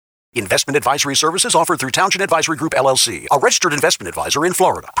Investment advisory services offered through Townsend Advisory Group, LLC, a registered investment advisor in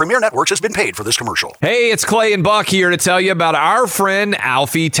Florida. Premier Networks has been paid for this commercial. Hey, it's Clay and Buck here to tell you about our friend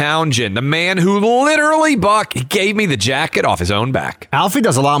Alfie Townsend, the man who literally, Buck, gave me the jacket off his own back. Alfie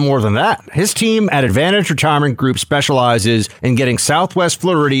does a lot more than that. His team at Advantage Retirement Group specializes in getting Southwest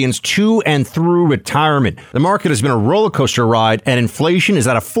Floridians to and through retirement. The market has been a roller coaster ride, and inflation is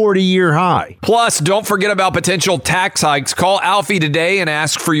at a 40-year high. Plus, don't forget about potential tax hikes. Call Alfie today and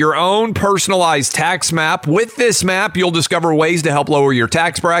ask for your own personalized tax map. With this map, you'll discover ways to help lower your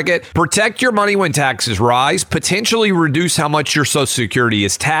tax bracket, protect your money when taxes rise, potentially reduce how much your Social Security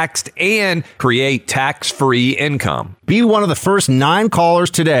is taxed, and create tax-free income. Be one of the first 9 callers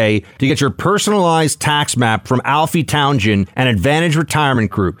today to get your personalized tax map from Alfie Townsend and Advantage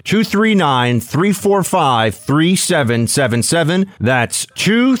Retirement Group. 239-345-3777. That's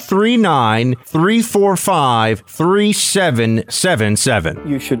 239-345-3777.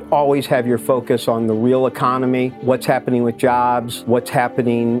 You should always have your focus on the real economy, what's happening with jobs, what's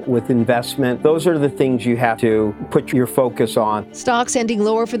happening with investment. Those are the things you have to put your focus on. Stocks ending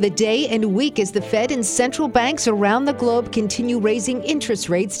lower for the day and week as the Fed and central banks around the globe continue raising interest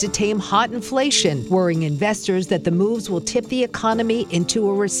rates to tame hot inflation, worrying investors that the moves will tip the economy into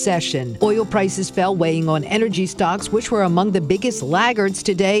a recession. Oil prices fell, weighing on energy stocks, which were among the biggest laggards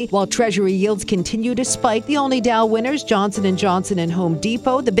today, while Treasury yields continue to spike. The only Dow winners, Johnson & Johnson and Home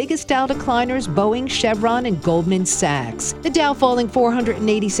Depot. The biggest Dow decliners, Boeing, Chevron, and Goldman Sachs. The Dow falling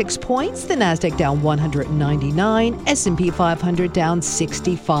 486 points, the Nasdaq down 199, S&P 500 down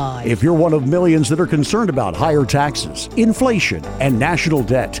 65. If you're one of millions that are concerned about higher taxes, inflation, and national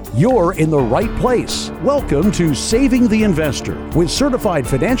debt, you're in the right place. Welcome to Saving the Investor with certified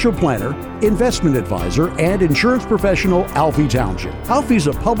financial planner, investment advisor, and insurance professional Alfie Townsend. Alfie's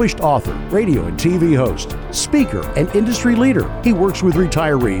a published author, radio and TV host, speaker, and industry leader. He works with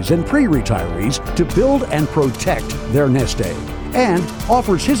retirees and pre-retirees to build and protect their nest egg, and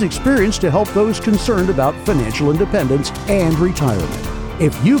offers his experience to help those concerned about financial independence and retirement.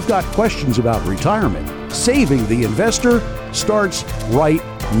 If you've got questions about retirement, Saving the Investor starts right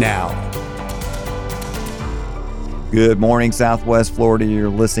now. Good morning, Southwest Florida. You're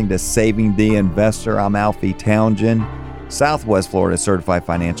listening to Saving the Investor. I'm Alfie Townsend, Southwest Florida Certified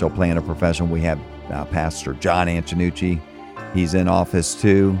Financial Planner Professional. We have Pastor John Antonucci. He's in office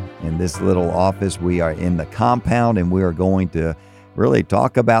too. In this little office, we are in the compound, and we are going to really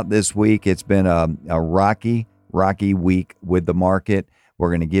talk about this week. It's been a rocky week with the market. We're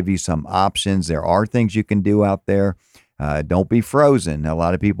going to give you some options. There are things you can do out there. Don't be frozen. A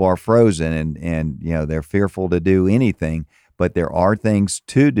lot of people are frozen and you know, they're fearful to do anything, but there are things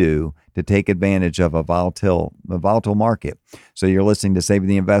to do to take advantage of a volatile market. So you're listening to Saving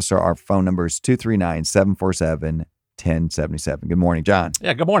the Investor. Our phone number is 239-747-1077. Good morning, John.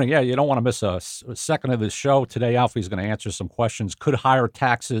 Yeah, good morning. Yeah, you don't want to miss a second of this show. Today, Alfie's going to answer some questions. Could higher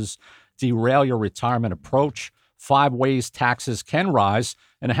taxes derail your retirement approach? 5 ways taxes can rise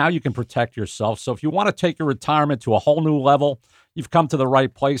and how you can protect yourself. So if you want to take your retirement to a whole new level, you've come to the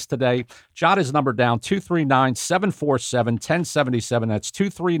right place today. Jot his number down, 239-747-1077. That's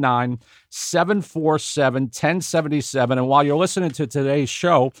 239-747-1077. And while you're listening to today's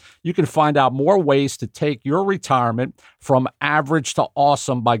show, you can find out more ways to take your retirement from average to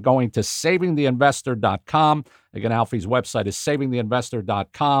awesome by going to savingtheinvestor.com. Again, Alfie's website is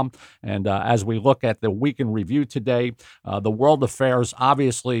savingtheinvestor.com. And as we look at the week in review today, the world affairs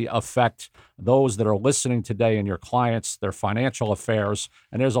obviously affect those that are listening today and your clients, their financial affairs.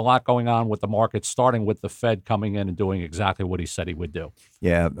 And there's a lot going on with the market, starting with the Fed coming in and doing exactly what he said he would do.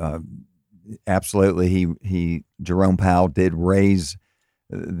 Yeah, absolutely. Jerome Powell did raise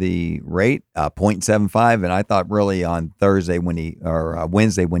the rate 0.75, and I thought really on Wednesday when he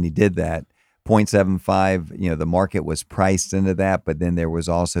did that, 0.75, you know, the market was priced into that, but then there was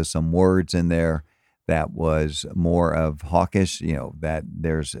also some words in there that was more of hawkish, you know, that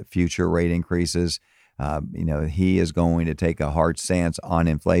there's future rate increases. You know, he is going to take a hard stance on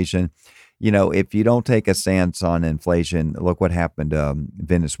inflation. You know, if you don't take a stance on inflation, look what happened to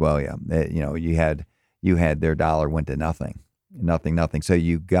Venezuela. You know, you had their dollar went to nothing. So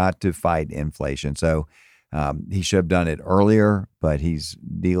you got to fight inflation. So he should have done it earlier, but he's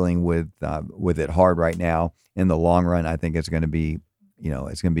dealing with it hard right now. In the long run, I think it's going to be, you know,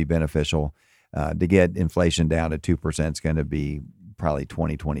 it's going to be beneficial to get inflation down to 2%. It's going to be probably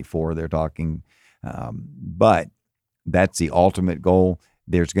 2024. They're talking, but that's the ultimate goal.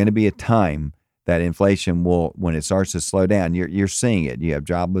 There's going to be a time that inflation will, when it starts to slow down. You're seeing it. You have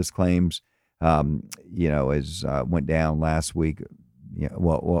jobless claims. You know, as went down last week. You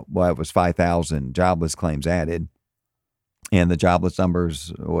know, well, it was 5,000 jobless claims added. and the jobless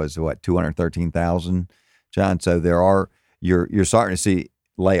numbers was what, 213,000, John. So you're starting to see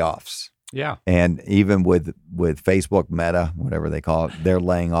layoffs. Yeah. And even with Facebook, Meta, whatever they call it, they're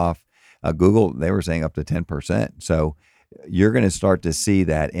laying off. Google, they were saying up to 10%. So you're going to start to see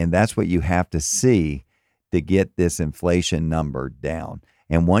that. And that's what you have to see to get this inflation number down.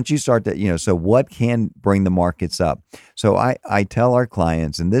 And once you start to, so what can bring the markets up? So I tell our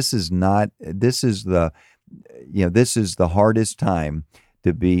clients, and this is the hardest time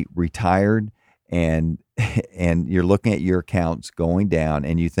to be retired and you're looking at your accounts going down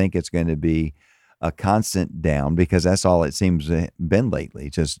and you think it's going to be a constant down, because that's all it seems to have been lately.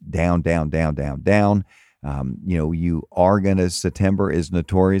 Just down, down, down, down, down. You are going to, September is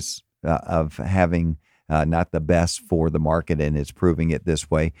notorious of having not the best for the market, and it's proving it this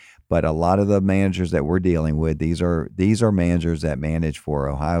way. But a lot of the managers that we're dealing with, these are managers that manage for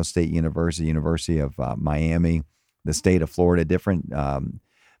Ohio State University, University of Miami, the state of Florida, different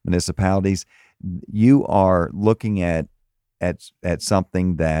municipalities. You are looking at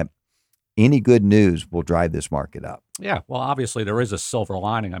something that any good news will drive this market up. Yeah, well, obviously there is a silver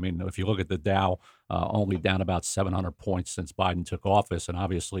lining. I mean, if you look at the Dow, only down about 700 points since Biden took office, and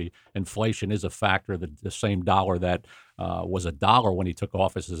obviously inflation is a factor. The same dollar that was $1 when he took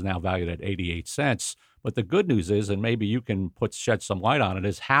office is now valued at 88 cents. But the good news is, and maybe you can shed some light on it,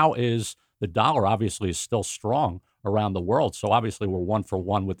 is how is the dollar obviously is still strong around the world. So obviously we're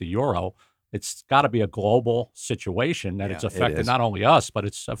 1-for-1 with the euro. It's got to be a global situation that it's affecting not only us, but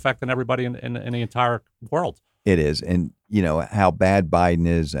it's affecting everybody in the entire world. It is. And, how bad Biden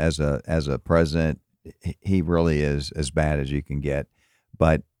is as a president, he really is as bad as you can get.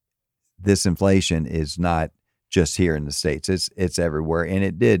 But this inflation is not just here in the States. It's everywhere. And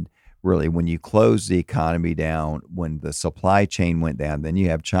it did really, when you close the economy down, when the supply chain went down, then you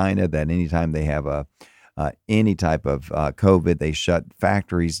have China that anytime they have any type of COVID, they shut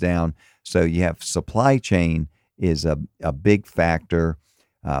factories down. So you have supply chain is a big factor.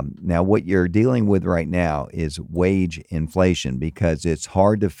 Now, what you're dealing with right now is wage inflation, because it's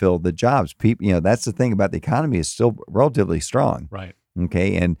hard to fill the jobs. People, that's the thing about the economy, is still relatively strong. Right.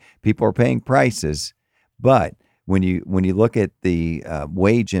 Okay. And people are paying prices. But when you look at the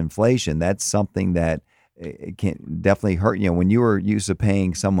wage inflation, that's something that it can definitely hurt. When you were used to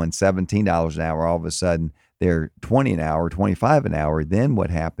paying someone $17 an hour, all of a sudden they're $20 an hour, $25 an hour. Then what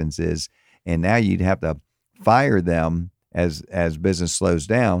happens is, and now you'd have to fire them as business slows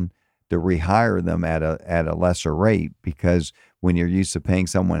down to rehire them at a lesser rate, because when you're used to paying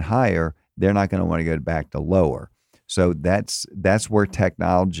someone higher, they're not going to want to go back to lower. So that's where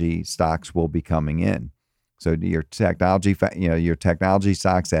technology stocks will be coming in. So your technology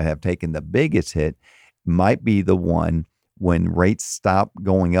stocks that have taken the biggest hit might be the one when rates stop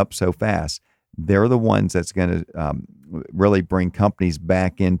going up so fast. They're the ones that's going to really bring companies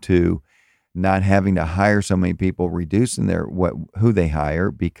back into not having to hire so many people, reducing who they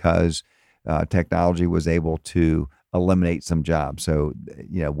hire, because technology was able to eliminate some jobs. So,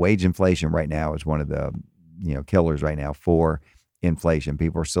 wage inflation right now is one of the, killers right now for inflation.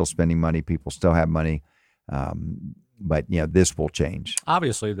 People are still spending money. People still have money. But this will change.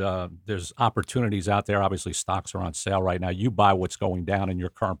 Obviously, there's opportunities out there. Obviously, stocks are on sale right now. You buy what's going down in your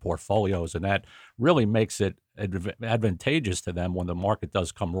current portfolios, and that really makes it advantageous to them when the market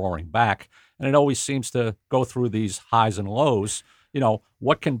does come roaring back. And it always seems to go through these highs and lows.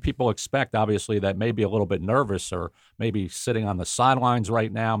 What can people expect, obviously, that may be a little bit nervous or maybe sitting on the sidelines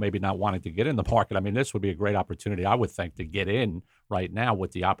right now, maybe not wanting to get in the market? I mean, this would be a great opportunity, I would think, to get in right now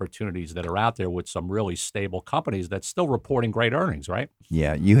with the opportunities that are out there with some really stable companies that's still reporting great earnings, right?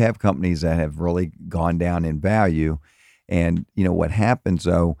 Yeah, you have companies that have really gone down in value. And, what happens,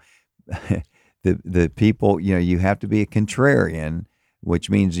 though, the people, you have to be a contrarian,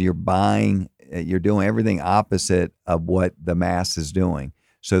 which means you're doing everything opposite of what the mass is doing.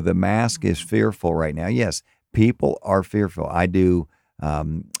 So the mass is fearful right now. Yes, people are fearful. I do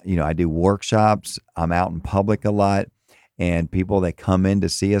workshops. I'm out in public a lot, and people that come in to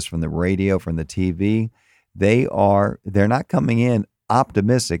see us from the radio, from the TV, they're not coming in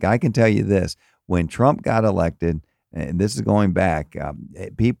optimistic. I can tell you this: when Trump got elected, and this is going back,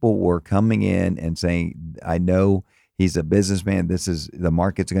 people were coming in and saying, "I know he's a businessman. The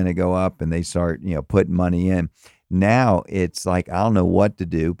market's going to go up," and they start, putting money in. Now it's like, I don't know what to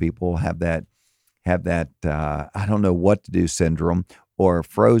do. People have that I don't know what to do syndrome, or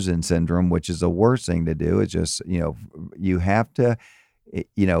frozen syndrome, which is the worst thing to do. It's just, you have to,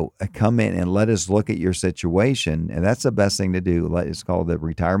 come in and let us look at your situation. And that's the best thing to do. It's called the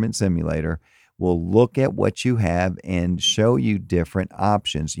retirement simulator. We'll look at what you have and show you different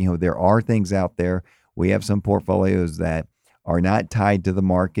options. There are things out there. We have some portfolios that are not tied to the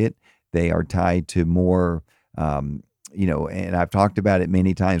market. They are tied to more, and I've talked about it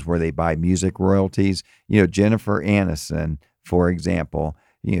many times where they buy music royalties. Jennifer Aniston, for example,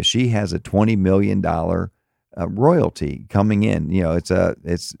 she has a $20 million royalty coming in.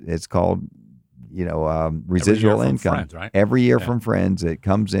 It's called, residual income. Friends, right? Every year from Friends, it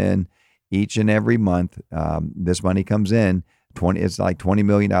comes in each and every month. This money comes in. It's like $20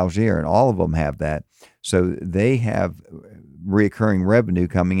 million a year, and all of them have that. So they have recurring revenue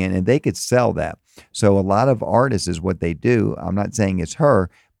coming in, and they could sell that. So a lot of artists is what they do. I'm not saying it's her,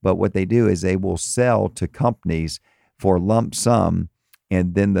 but what they do is they will sell to companies for lump sum,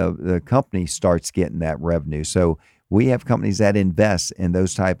 and then the company starts getting that revenue. So we have companies that invest in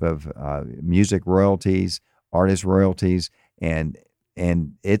those type of music royalties, artist royalties, and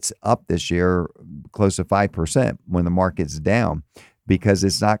it's up this year close to 5% when the market's down, because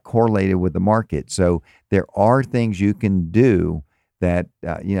it's not correlated with the market. So there are things you can do that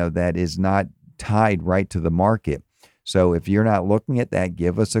that is not tied right to the market. So if you're not looking at that,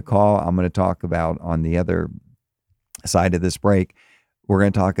 give us a call. I'm going to talk about on the other side of this break, we're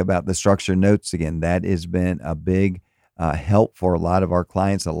going to talk about the structured notes again. That has been a big help for a lot of our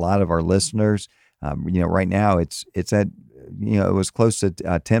clients, a lot of our listeners. Right now it's at, it was close to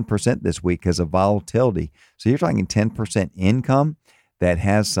 10% this week because of volatility. So you're talking 10% income that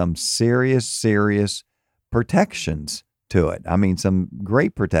has some serious protections to it. I mean, some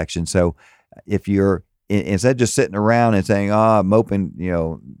great protection. So if you're, instead of just sitting around and saying,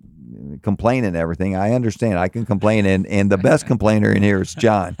 moping, complaining and everything, I understand. I can complain. And the best complainer in here is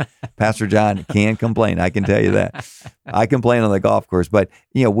John. Pastor John can complain. I can tell you that. I complain on the golf course, but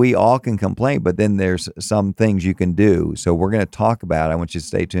we all can complain, but then there's some things you can do. So we're going to talk about it. I want you to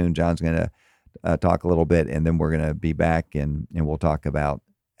stay tuned. John's going to talk a little bit, and then we're going to be back and we'll talk about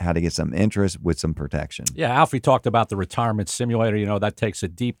how to get some interest with some protection. Yeah, Alfie talked about the retirement simulator. That takes a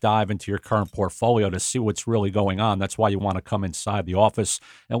deep dive into your current portfolio to see what's really going on. That's why you want to come inside the office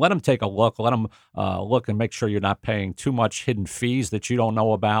and let them take a look. Let them look and make sure you're not paying too much hidden fees that you don't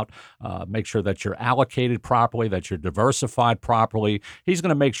know about. Make sure that you're allocated properly, that you're diversified properly. He's going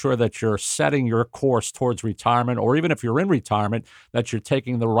to make sure that you're setting your course towards retirement, or even if you're in retirement, that you're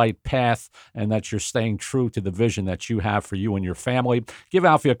taking the right path and that you're staying true to the vision that you have for you and your family. Give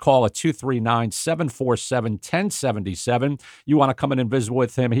Alfie a call at 239-747-1077. You want to come in and visit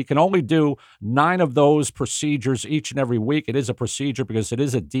with him. He can only do 9 of those procedures each and every week. It is a procedure because it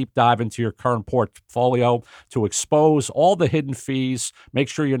is a deep dive into your current portfolio to expose all the hidden fees. Make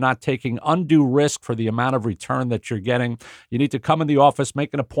sure you're not taking undue risk for the amount of return that you're getting. You need to come in the office,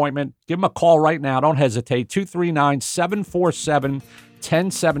 make an appointment. Give him a call right now. Don't hesitate.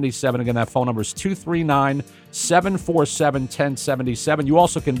 239-747-1077. Again, that phone number is 239-747-1077. You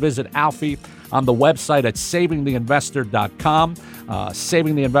also can visit Alfie on the website at savingtheinvestor.com,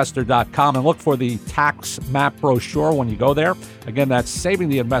 savingtheinvestor.com, and look for the tax map brochure when you go there. Again, that's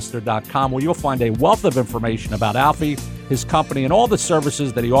savingtheinvestor.com, where you'll find a wealth of information about Alfie, his company, and all the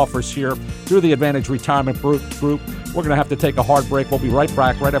services that he offers here through the Advantage Retirement Group. We're going to have to take a hard break. We'll be right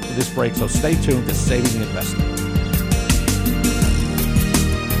back right after this break, so stay tuned to Saving the Investor.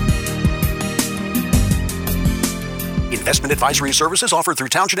 Investment advisory services offered through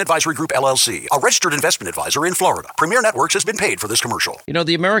Townsend Advisory Group, LLC, a registered investment advisor in Florida. Premier Networks has been paid for this commercial.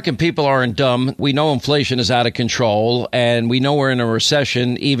 The American people aren't dumb. We know inflation is out of control, and we know we're in a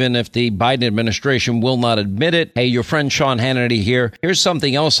recession, even if the Biden administration will not admit it. Hey, your friend Sean Hannity here. Here's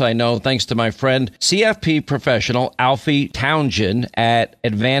something else I know, thanks to my friend, CFP professional Alfie Townsend at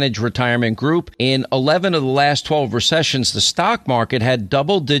Advantage Retirement Group. In 11 of the last 12 recessions, the stock market had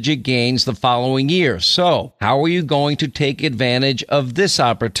double-digit gains the following year. So, how are you going to take advantage of this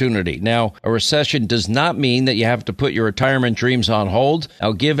opportunity? Now, a recession does not mean that you have to put your retirement dreams on hold.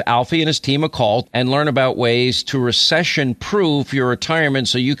 Now, give Alfie and his team a call and learn about ways to recession-proof your retirement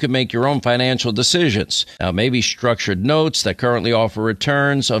so you can make your own financial decisions. Now, maybe structured notes that currently offer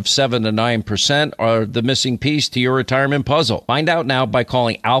returns of 7 to 9% are the missing piece to your retirement puzzle. Find out now by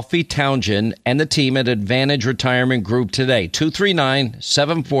calling Alfie Townsend and the team at Advantage Retirement Group today,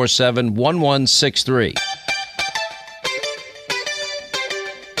 239-747-1163.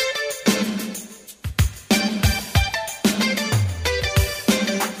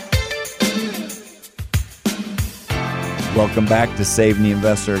 Welcome back to Saving the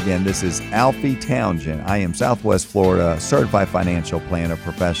Investor. Again, this is Alfie Townsend. I am Southwest Florida certified financial planner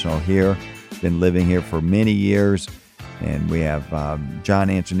professional here. Been living here for many years. And we have John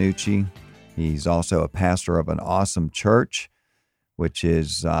Antonucci. He's also a pastor of an awesome church, which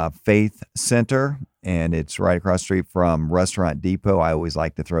is Faith Center. And it's right across the street from Restaurant Depot. I always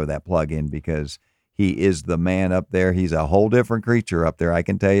like to throw that plug in because He is the man up there. He's a whole different creature up there. I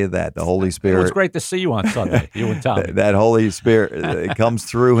can tell you that. The Holy Spirit. It was great to see you on Sunday, you and Tommy. That Holy Spirit it comes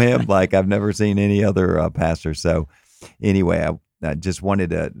through him like I've never seen any other pastor. So anyway, I just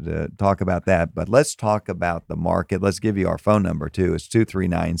wanted to talk about that. But let's talk about the market. Let's give you our phone number, too. It's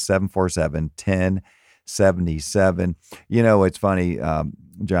 239-747-1077. You know, it's funny,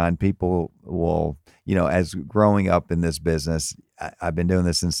 John, people will, you know, as growing up in this business, I've been doing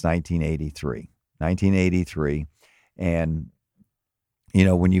this since 1983. And, you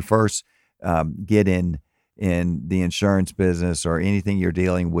know, when you first get in the insurance business or anything, you're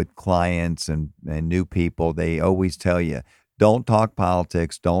dealing with clients and new people, they always tell you, don't talk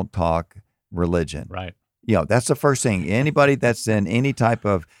politics, don't talk religion. Right. You know, that's the first thing. Anybody that's in any type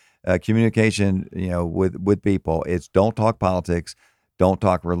of communication, you know, with people, it's don't talk politics, don't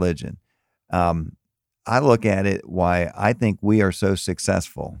talk religion. I look at it why I think we are so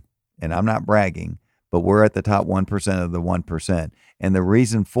successful, and I'm not bragging, but we're at the top 1% of the 1%. And the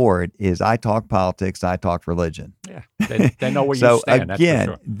reason for it is I talk politics, I talk religion. Yeah, they know where so you stand. So again,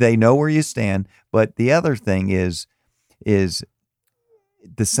 that's for sure. They know where you stand. But the other thing is the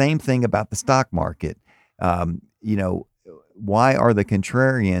same thing about the stock market. You know, why are the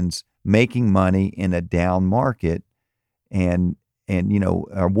contrarians making money in a down market? And you know,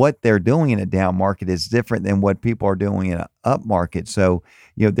 what they're doing in a down market is different than what people are doing in an up market. So,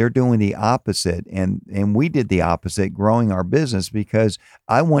 you know, they're doing the opposite. And we did the opposite growing our business because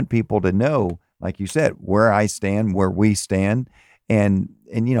I want people to know, like you said, where I stand, where we stand. And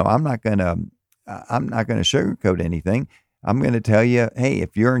you know, I'm not going to sugarcoat anything. I'm going to tell you, hey,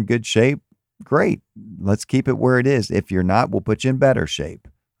 if you're in good shape, great. Let's keep it where it is. If you're not, we'll put you in better shape.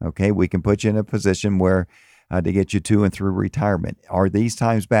 Okay. We can put you in a position where to get you to and through retirement. Are these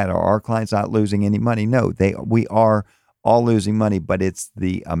times bad? Are our clients not losing any money? No, we are all losing money, but it's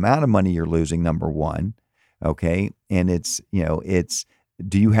the amount of money you're losing, number one. Okay. And it's, you know,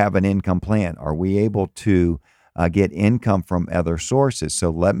 do you have an income plan? Are we able to get income from other sources? So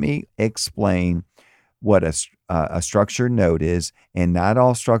let me explain what a structured note is. And not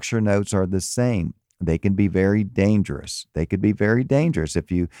all structured notes are the same. They can be very dangerous.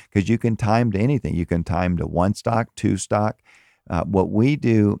 Because you can time to anything. You can time to one stock, two stock. What we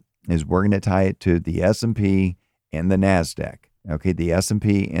do is we're going to tie it to the S&P and the NASDAQ. Okay, the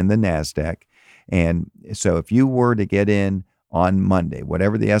S&P and the NASDAQ. And so if you were to get in on Monday,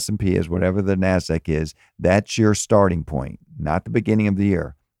 whatever the S&P is, whatever the NASDAQ is, that's your starting point, not the beginning of the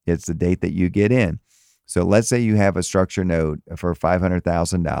year. It's the date that you get in. So let's say you have a structured note for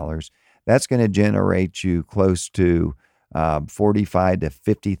 $500,000. That's going to generate you close to $45,000 to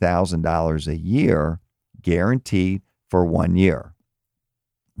 $50,000 a year, guaranteed for 1 year.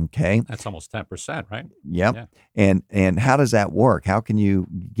 Okay, that's almost 10%, right? Yep. Yeah. And how does that work? How can you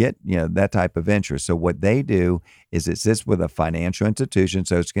get that type of interest? So what they do is it sits with a financial institution.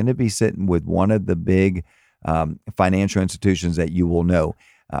 So it's going to be sitting with one of the big financial institutions that you will know.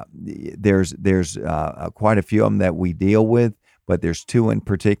 There's quite a few of them that we deal with. But there's two in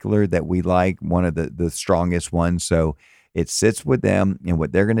particular that we like, one of the strongest ones. So it sits with them, and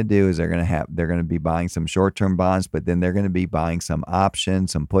what they're going to do is they're going to be buying some short-term bonds, but then they're going to be buying some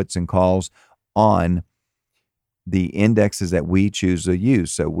options, some puts and calls on the indexes that we choose to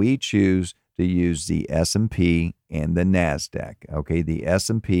use. So we choose to use the S&P and the NASDAQ. Okay, the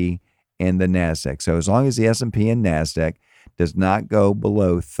S&P and the NASDAQ. So as long as the S&P and NASDAQ does not go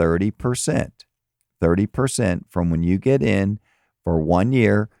below 30% from when you get in. For 1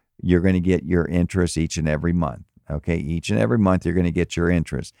 year, you're going to get your interest each and every month. Okay, each and every month you're going to get your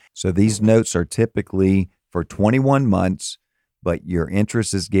interest. So these notes are typically for 21 months, but your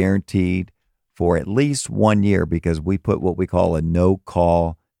interest is guaranteed for at least 1 year because we put what we call a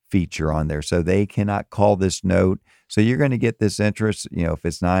no-call feature on there. So they cannot call this note. So you're going to get this interest, if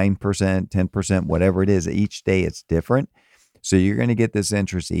it's 9%, 10%, whatever it is, each day it's different. So you're going to get this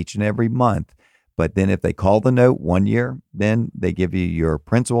interest each and every month. But then if they call the note 1 year, then they give you your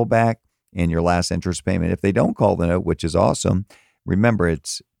principal back and your last interest payment. If they don't call the note, which is awesome, remember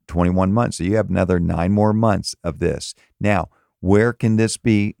it's 21 months. So you have another 9 more months of this. Now, where can this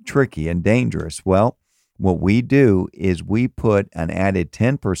be tricky and dangerous? Well, what we do is we put an added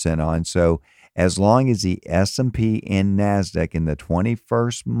 10% on. So as long as the S&P and NASDAQ in the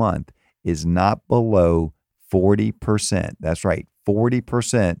 21st month is not below 40%, that's right,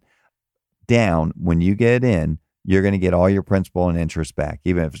 40% down when you get in, you're going to get all your principal and interest back.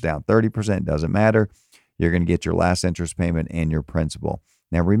 Even if it's down 30%, doesn't matter. You're going to get your last interest payment and your principal.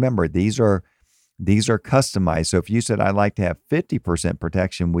 Now, remember, these are customized. So if you said, I'd like to have 50%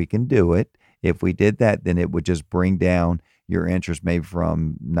 protection, we can do it. If we did that, then it would just bring down your interest maybe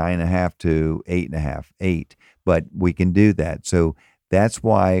from 9.5 to 8.5, 8. But we can do that. So that's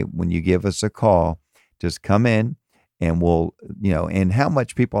why when you give us a call, just come in and we'll, and how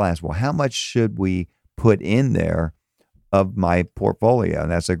much people ask, well, how much should we put in there of my portfolio?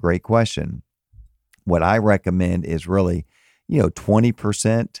 And that's a great question. What I recommend is really,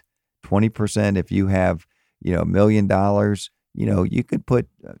 20%, if you have, $1 million, you could put,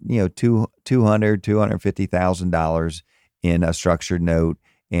 $250,000 in a structured note.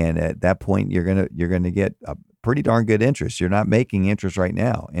 And at that point, you're going to get a pretty darn good interest. You're not making interest right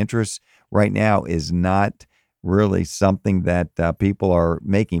now. Interest right now is not really something that people are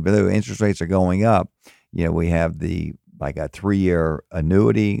making. But though interest rates are going up, we have like a 3-year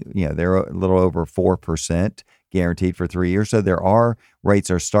annuity, they're a little over 4% guaranteed for 3 years. So rates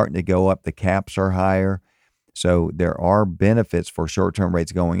are starting to go up. The caps are higher. So there are benefits for short-term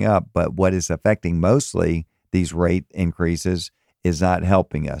rates going up. But what is affecting mostly these rate increases is not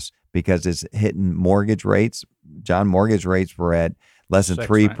helping us because it's hitting mortgage rates. John, mortgage rates were at less than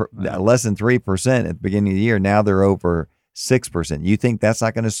 3% at the beginning of the year. Now they're over 6%. You think that's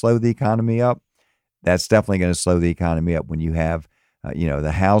not going to slow the economy up? That's definitely going to slow the economy up when you have,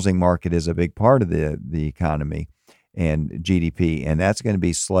 the housing market is a big part of the economy and GDP, and that's going to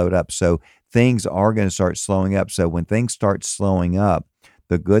be slowed up. So things are going to start slowing up. So when things start slowing up,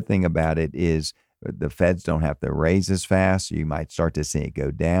 the good thing about it is the feds don't have to raise as fast. You might start to see it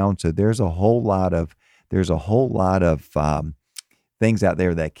go down. So there's a whole lot of things out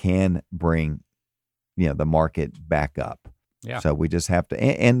there that can bring, the market back up. Yeah. So we just have to,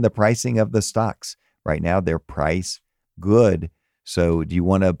 and the pricing of the stocks right now, they're priced good. So do you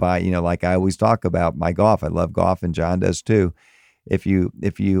want to buy, like I always talk about my golf, I love golf and John does too. If you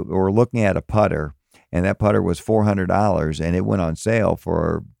were looking at a putter and that putter was $400 and it went on sale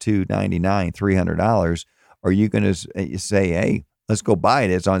for $299, $300, are you going to say, hey, let's go buy it,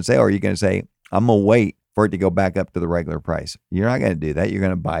 it's on sale? Or are you going to say, I'm going to wait for it to go back up to the regular price? You're not going to do that. You're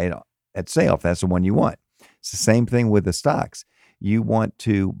going to buy it at sale if that's the one you want. It's the same thing with the stocks. You want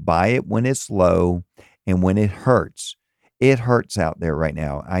to buy it when it's low and when it hurts. It hurts out there right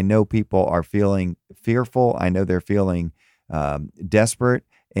now. I know people are feeling fearful. I know they're feeling desperate.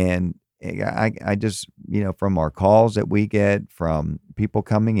 And I just, from our calls that we get from people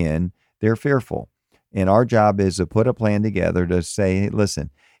coming in, they're fearful. And our job is to put a plan together to say, hey,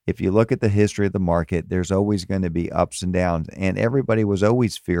 listen, if you look at the history of the market, there's always going to be ups and downs. And everybody was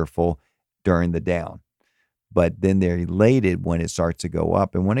always fearful during the down. But then they're elated when it starts to go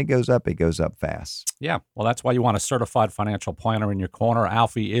up. And when it goes up fast. Yeah. Well, that's why you want a certified financial planner in your corner.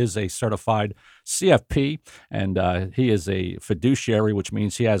 Alfie is a certified CFP, and he is a fiduciary, which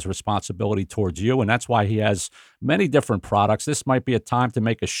means he has responsibility towards you. And that's why he has many different products. This might be a time to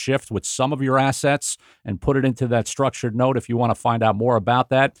make a shift with some of your assets and put it into that structured note. If you want to find out more about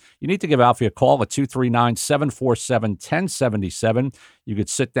that, you need to give Alfie a call at 239-747-1077. You could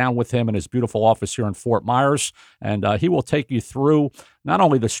sit down with him in his beautiful office here in Fort Myers, and he will take you through not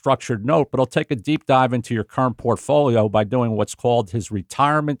only the structured note, but he'll take a deep dive into your current portfolio by doing what's called his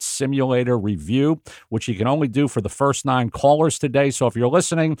retirement simulator review, which you can only do for the first 9 callers today. So if you're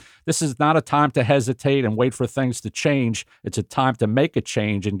listening, this is not a time to hesitate and wait for things to change. It's a time to make a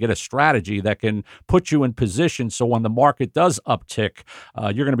change and get a strategy that can put you in position so when the market does uptick,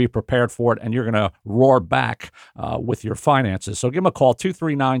 you're going to be prepared for it and you're going to roar back with your finances. So give him a call,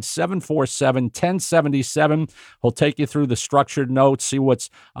 239-747-1077. He'll take you through the structured notes, see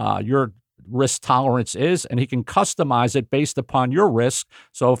what's your risk tolerance is, and he can customize it based upon your risk.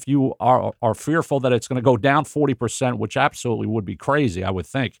 So if you are fearful that it's going to go down 40%, which absolutely would be crazy, I would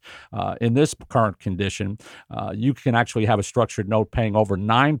think, in this current condition, you can actually have a structured note paying over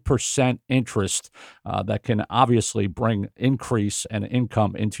 9% interest that can obviously bring increase and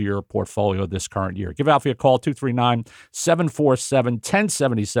income into your portfolio this current year. Give Alfie a call,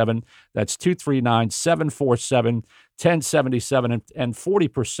 239-747-1077. That's 239-747-1077, and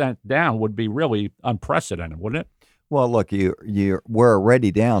 40% down would be really unprecedented, wouldn't it? Well, look, we're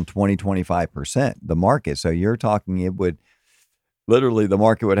already down 25%, the market. So you're talking the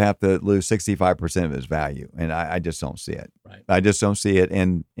market would have to lose 65% of its value. And I just don't see it. Right. I just don't see it.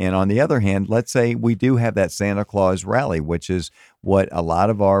 And on the other hand, let's say we do have that Santa Claus rally, which is what a lot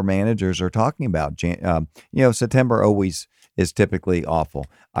of our managers are talking about. September always is typically awful.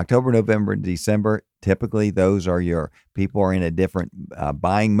 October, November, and December, typically those are your people are in a different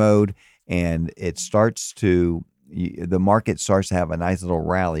buying mode, and the market starts to have a nice little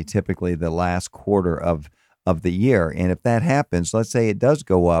rally, typically the last quarter of the year. And if that happens, let's say it does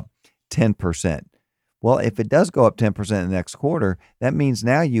go up 10%. Well, if it does go up 10% in the next quarter, that means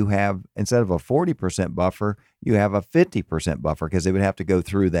now you have, instead of a 40% buffer, you have a 50% buffer, because it would have to go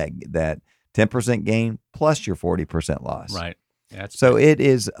through that 10% gain plus your 40% loss. Right. Yeah, so it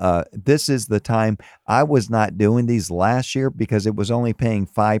is, this is the time. I was not doing these last year because it was only paying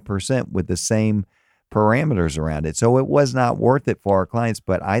 5% with the same parameters around it. So it was not worth it for our clients.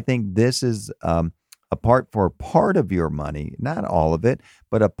 But I think this is for part of your money, not all of it,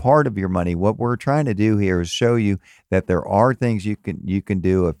 but a part of your money. What we're trying to do here is show you that there are things you can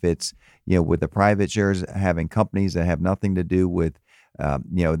do if it's, with the private shares, having companies that have nothing to do with,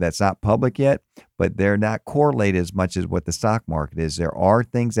 that's not public yet, but they're not correlated as much as what the stock market is. There are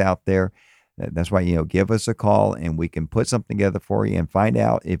things out there. That's why, give us a call and we can put something together for you and find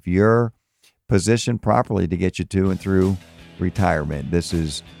out if you're positioned properly to get you to and through retirement. This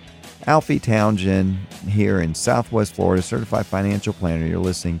is Alfie Townsend here in Southwest Florida, certified financial planner. You're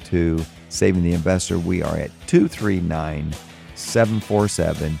listening to Saving the Investor. We are at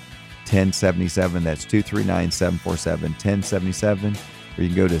 239-747-1077. That's 239-747-1077. Or you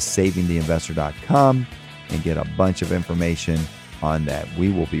can go to savingtheinvestor.com and get a bunch of information on that.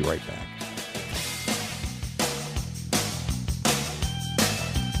 We will be right back.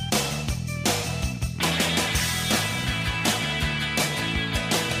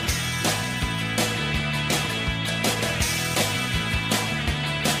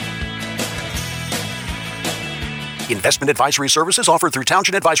 Investment advisory services offered through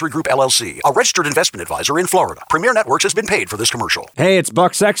Townsend Advisory Group, LLC, a registered investment advisor in Florida. Premier Networks has been paid for this commercial. Hey, it's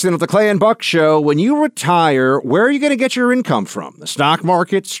Buck Sexton of the Clay and Buck Show. When you retire, where are you going to get your income from? The stock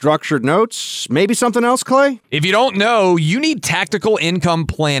market, structured notes, maybe something else, Clay? If you don't know, you need tactical income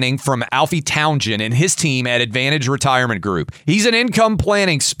planning from Alfie Townsend and his team at Advantage Retirement Group. He's an income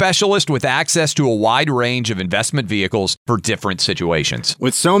planning specialist with access to a wide range of investment vehicles for different situations.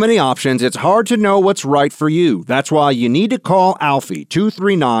 With so many options, it's hard to know what's right for you. That's why you need to call Alfie,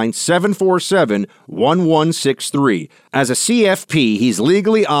 239-747-1163. As a CFP, he's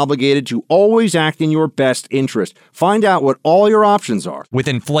legally obligated to always act in your best interest. Find out what all your options are. With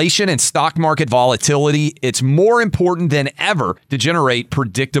inflation and stock market volatility, it's more important than ever to generate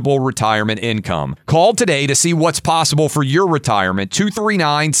predictable retirement income. Call today to see what's possible for your retirement,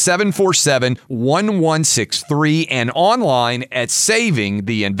 239-747-1163, and online at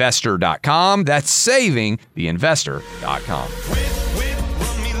savingtheinvestor.com. That's savingtheinvestor.com.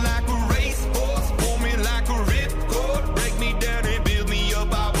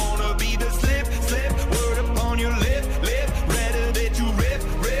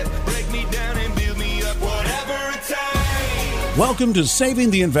 Welcome to Saving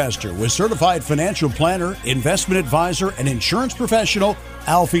the Investor with certified financial planner, investment advisor, and insurance professional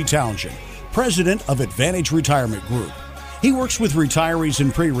Alfie Townsend, president of Advantage Retirement Group. He works with retirees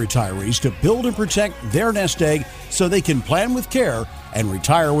and pre-retirees to build and protect their nest egg so they can plan with care and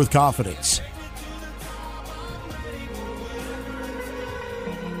retire with confidence.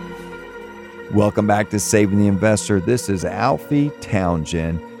 Welcome back to Saving the Investor. This is Alfie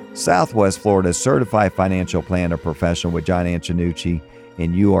Townsend, Southwest Florida certified financial planner professional with John Antonucci,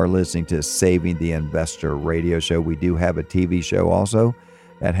 and you are listening to Saving the Investor radio show. We do have a TV show also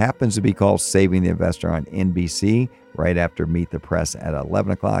that happens to be called Saving the Investor on NBC right after Meet the Press at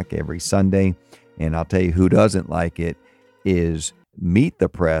 11 o'clock every Sunday. And I'll tell you who doesn't like it is Meet the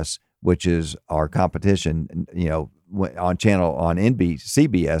Press, which is our competition, on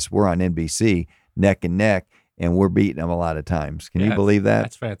CBS. We're on NBC, neck and neck. And we're beating them a lot of times. Can you believe that?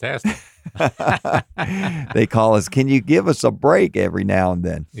 That's fantastic. They call us, can you give us a break every now and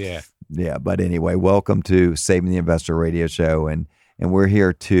then? Yeah. Yeah. But anyway, welcome to Saving the Investor radio show. And we're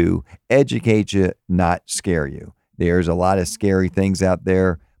here to educate you, not scare you. There's a lot of scary things out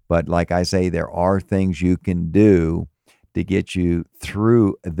there. But like I say, there are things you can do to get you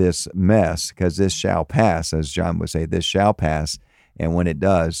through this mess, because this shall pass, as John would say, this shall pass. And when it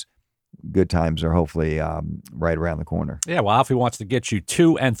does, good times are hopefully right around the corner. Yeah, well, Alfie wants to get you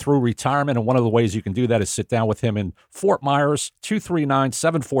to and through retirement, and one of the ways you can do that is sit down with him in Fort Myers,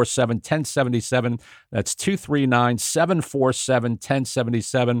 239-747-1077. That's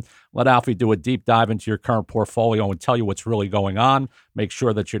 239-747-1077. Let Alfie do a deep dive into your current portfolio and tell you what's really going on. Make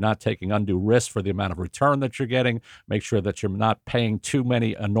sure that you're not taking undue risk for the amount of return that you're getting. Make sure that you're not paying too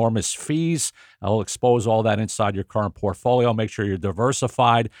many enormous fees. I'll expose all that inside your current portfolio. Make sure you're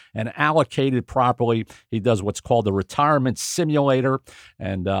diversified and allocated properly. He does what's called the retirement simulator.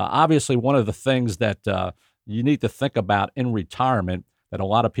 And obviously, one of the things that you need to think about in retirement that a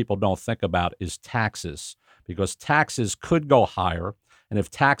lot of people don't think about is taxes, because taxes could go higher. And if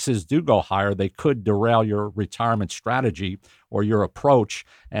taxes do go higher, they could derail your retirement strategy, or your approach.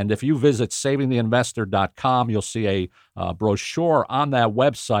 And if you visit savingtheinvestor.com, you'll see a brochure on that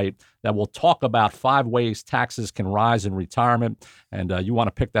website that will talk about 5 ways taxes can rise in retirement. And you want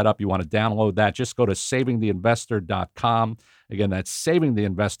to pick that up, you want to download that, just go to savingtheinvestor.com. Again, that's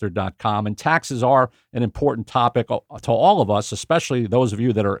savingtheinvestor.com. And taxes are an important topic to all of us, especially those of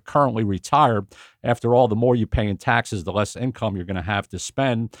you that are currently retired. After all, the more you pay in taxes, the less income you're going to have to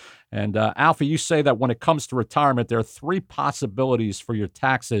spend. And Alfie, you say that when it comes to retirement, there are 3 possibilities for your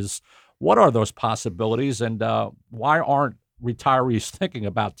taxes. What are those possibilities, and why aren't retirees thinking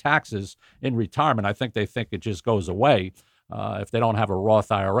about taxes in retirement? I think they think it just goes away. If they don't have a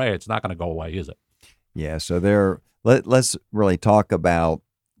Roth IRA, it's not going to go away, is it? Yeah, so let's really talk about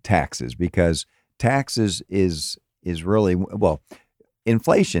taxes, because taxes is really, well,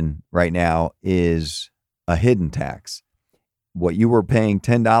 inflation right now is a hidden tax. What you were paying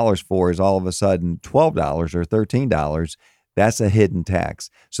 $10 for is all of a sudden $12 or $13. That's a hidden tax.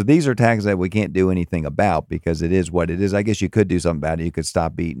 So these are taxes that we can't do anything about because it is what it is. I guess you could do something about it. You could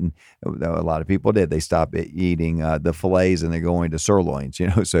stop eating. A lot of people did. They stopped eating the fillets and they're going to sirloins,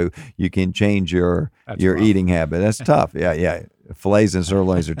 so you can change your eating habit. That's tough. Yeah. Fillets and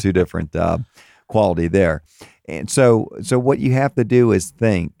sirloins are 2 different quality there. And so what you have to do is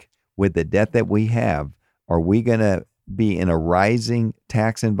think, with the debt that we have, are we going to be in a rising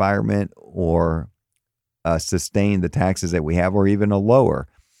tax environment or sustain the taxes that we have, or even a lower?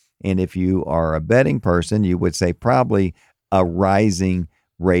 And if you are a betting person, you would say probably a rising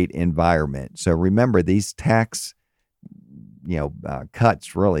rate environment. So remember, these tax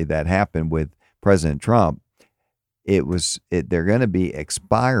cuts really that happened with President Trump, they're going to be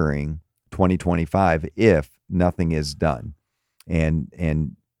expiring 2025 if nothing is done.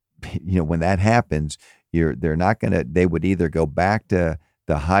 And when that happens, they would either go back to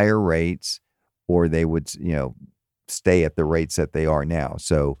the higher rates, or they would, stay at the rates that they are now.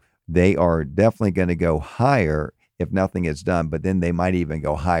 So they are definitely going to go higher if nothing is done, but then they might even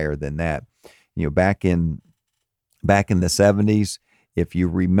go higher than that. Back in the 70s, if you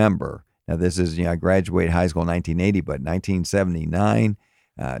remember, now this is, I graduated high school in 1980, but 1979,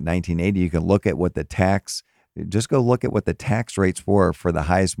 1980, you can look at what just go look at what the tax rates were for the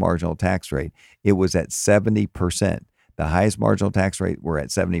highest marginal tax rate. It was at 70%. The highest marginal tax rate were at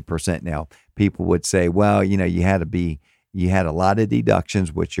 70%. Now, people would say, well, you had a lot of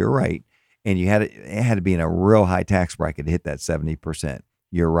deductions, which you're right, and it had to be in a real high tax bracket to hit that 70%.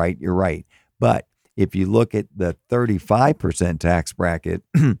 You're right. But if you look at the 35% tax bracket,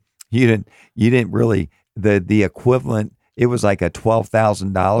 you didn't really, the equivalent, it was like a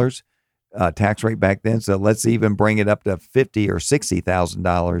 $12,000 tax rate back then. So let's even bring it up to $50,000 or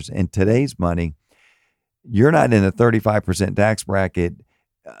 $60,000 in today's money. You're not in a 35% tax bracket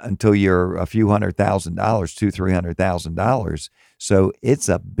until you're a few $100,000, $200,000-$300,000. So it's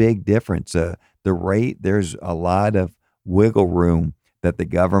a big difference. The rate, there's a lot of wiggle room that the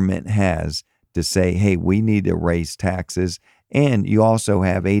government has to say, hey, we need to raise taxes. And you also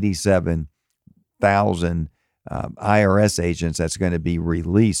have 87,000 IRS agents that's going to be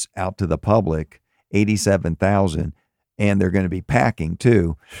released out to the public, 87,000, and they're going to be packing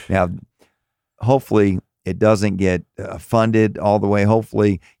too. Now, hopefully it doesn't get funded all the way.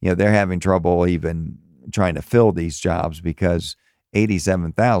 Hopefully, they're having trouble even trying to fill these jobs, because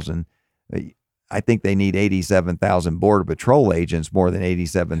 87,000, I think they need 87,000 Border Patrol agents more than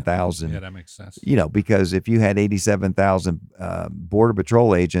 87,000. Yeah, that makes sense. Because if you had 87,000 Border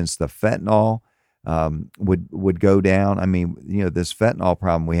Patrol agents, the fentanyl would go down. I mean, this fentanyl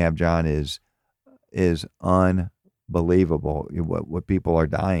problem we have, John, is unbelievable. What people are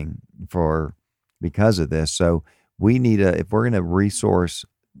dying for because of this. So we need if we're going to resource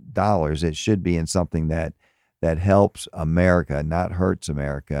dollars, it should be in something that helps America, not hurts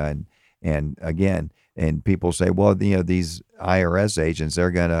America. And again, and people say, well, these IRS agents, they're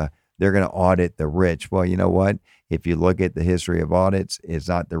gonna audit the rich. Well, you know what? If you look at the history of audits, it's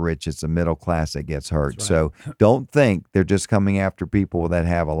not the rich, it's the middle class that gets hurt. Right. So don't think they're just coming after people that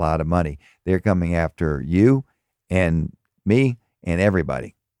have a lot of money. They're coming after you and me and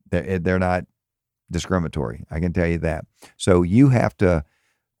everybody. They're not discriminatory. I can tell you that. So you have to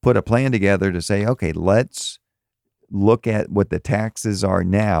put a plan together to say, okay, let's look at what the taxes are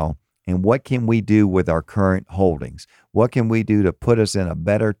now and what can we do with our current holdings? What can we do to put us in a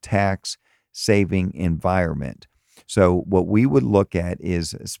better tax saving environment? So what we would look at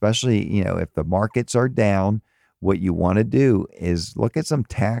is, especially, if the markets are down, what you want to do is look at some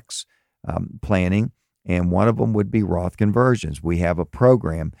tax planning. And one of them would be Roth conversions. We have a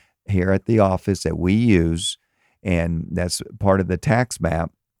program here at the office that we use, and that's part of the tax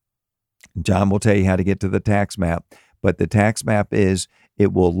map. John will tell you how to get to the tax map, But the tax map it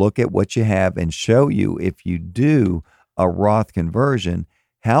will look at what you have and show you, if you do a Roth conversion,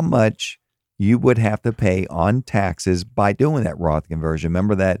 how much you would have to pay on taxes by doing that Roth conversion.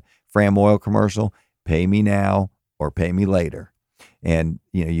 Remember that Fram Oil commercial? Pay me now or pay me later. And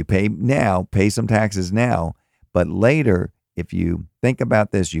you pay now, pay some taxes now, but later, if you think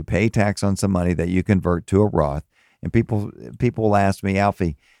about this, you pay tax on some money that you convert to a Roth. And people will ask me,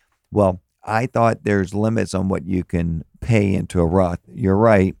 Alfie, well, I thought there's limits on what you can pay into a Roth. You're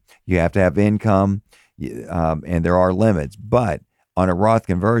right. You have to have income, and there are limits. But on a Roth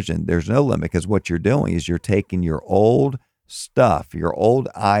conversion, there's no limit, because what you're doing is you're taking your old stuff, your old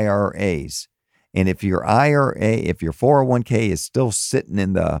IRAs, and if your 401k is still sitting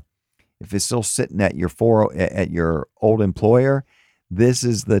if it's still sitting at your old employer, this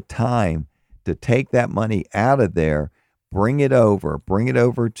is the time to take that money out of there, bring it over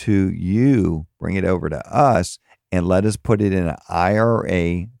to you, bring it over to us, and let us put it in an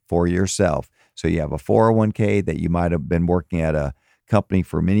IRA for yourself. So you have a 401k that you might have been working at a company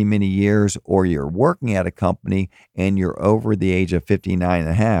for many, many years, or you're working at a company and you're over the age of 59 and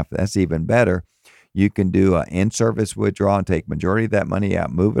a half. That's even better. You can do an in-service withdrawal and take majority of that money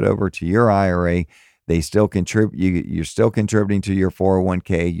out, move it over to your IRA. They still contribute. You're still contributing to your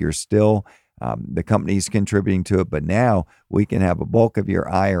 401k. You're still, the company's contributing to it, but now we can have a bulk of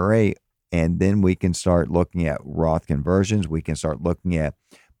your IRA, and then we can start looking at Roth conversions. We can start looking at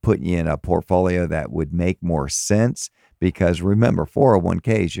putting you in a portfolio that would make more sense, because remember,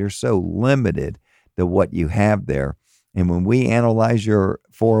 401ks, you're so limited to what you have there. And when we analyze your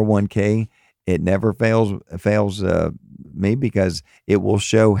 401k, it never fails me, because it will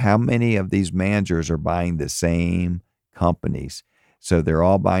show how many of these managers are buying the same companies. So they're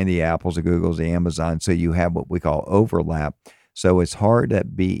all buying the Apples, the Googles, the Amazon. So you have what we call overlap. So it's hard to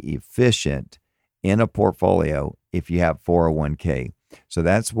be efficient in a portfolio if you have 401k. So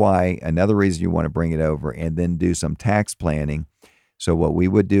that's why another reason you want to bring it over and then do some tax planning. So what we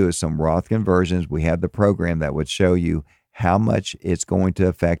would do is some Roth conversions. We have the program that would show you how much it's going to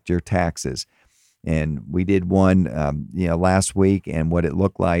affect your taxes. And we did one last week, and what it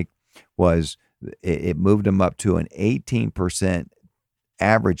looked like was it moved him up to an 18%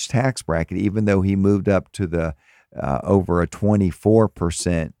 average tax bracket, even though he moved up to the over a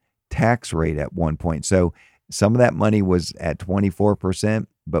 24% tax rate at one point. So some of that money was at 24%,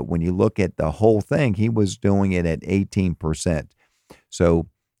 but when you look at the whole thing, he was doing it at 18%. So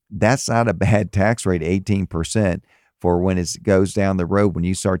that's not a bad tax rate, 18%. For when it goes down the road, when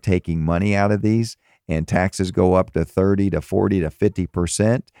you start taking money out of these and taxes go up to 30 to 40 to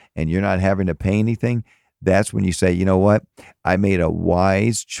 50%, and you're not having to pay anything, that's when you say, you know what, I made a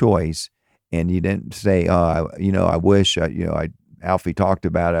wise choice. And you didn't say, I wish, Alfie talked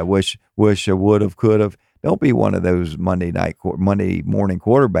about it, I wish I would have, could have. Don't be one of those Monday morning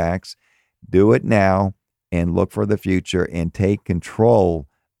quarterbacks. Do it now and look for the future and take control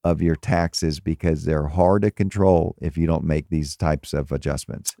of your taxes, because they're hard to control if you don't make these types of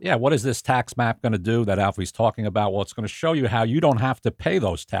adjustments. Yeah, what is this tax map going to do that Alfie's talking about? Well, it's going to show you how you don't have to pay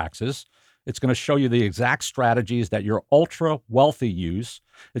those taxes. It's going to show you the exact strategies that your ultra wealthy use.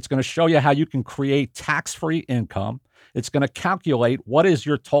 It's going to show you how you can create tax-free income. It's going to calculate what is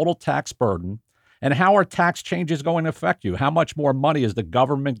your total tax burden and how are tax changes going to affect you. How much more money is the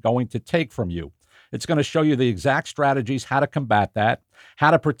government going to take from you? It's going to show you the exact strategies, how to combat that,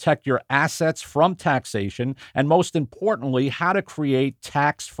 how to protect your assets from taxation, and most importantly, how to create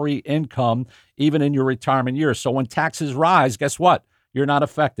tax-free income even in your retirement years. So when taxes rise, guess what? You're not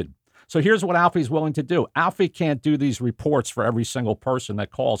affected. So here's what Alfie's willing to do. Alfie can't do these reports for every single person that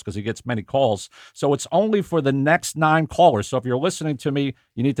calls, because he gets many calls. So it's only for the next 9 callers. So if you're listening to me,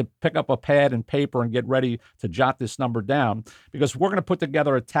 you need to pick up a pad and paper and get ready to jot this number down, because we're going to put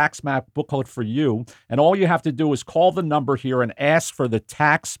together a tax map booklet for you. And all you have to do is call the number here and ask for the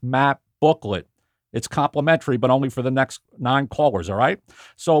tax map booklet. It's complimentary, but only for the next 9 callers, all right?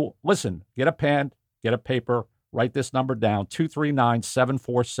 So listen, get a pen, get a paper, write this number down,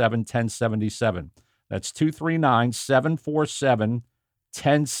 239-747-1077. That's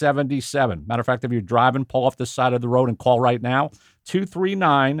 239-747-1077. Matter of fact, if you're driving, pull off the side of the road and call right now,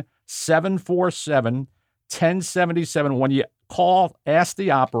 239-747-1077. When you call, ask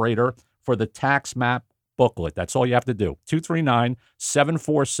the operator for the tax map booklet. That's all you have to do,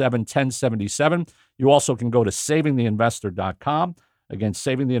 239-747-1077. You also can go to savingtheinvestor.com. Again,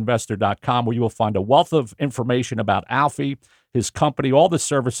 savingtheinvestor.com, where you will find a wealth of information about Alfie, his company, all the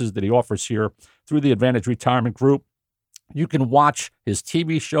services that he offers here through the Advantage Retirement Group. You can watch his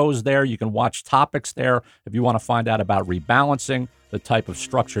TV shows there. You can watch topics there. If you want to find out about rebalancing, the type of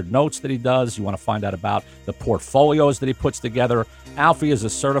structured notes that he does, you want to find out about the portfolios that he puts together. Alfie is a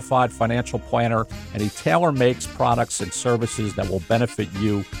certified financial planner, and he tailor-makes products and services that will benefit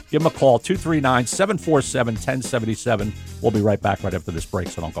you. Give him a call, 239-747-1077. We'll be right back right after this break,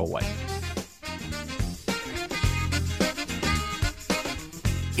 so don't go away.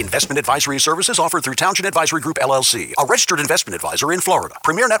 Investment advisory services offered through Townsend Advisory Group, LLC, a registered investment advisor in Florida.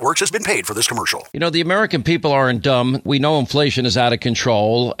 Premier Networks has been paid for this commercial. You know, the American people aren't dumb. We know inflation is out of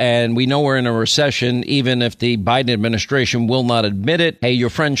control, and we know we're in a recession, even if the Biden administration will not admit it. Hey,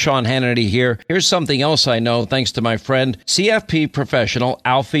 your friend Sean Hannity here. Here's something else I know, thanks to my friend, CFP professional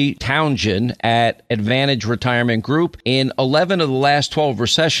Alfie Townsend at Advantage Retirement Group. In 11 of the last 12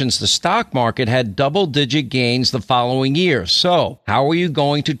 recessions, the stock market had double-digit gains the following year. So, how are you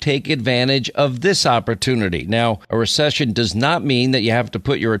going to take advantage of this opportunity? Now, a recession does not mean that you have to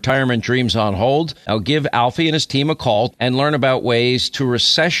put your retirement dreams on hold. Now, give Alfie and his team a call and learn about ways to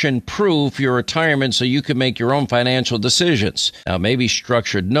recession-proof your retirement so you can make your own financial decisions. Now, maybe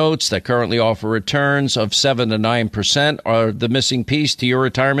structured notes that currently offer returns of 7 to 9% are the missing piece to your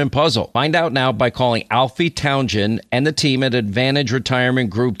retirement puzzle. Find out now by calling Alfie Townsend and the team at Advantage Retirement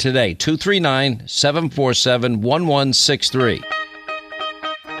Group today, 239-747-1163.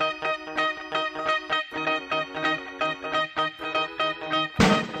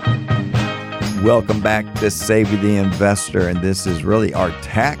 Welcome back to Saving the Investor, and this is really our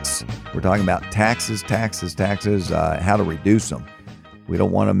tax. We're talking about taxes, how to reduce them. We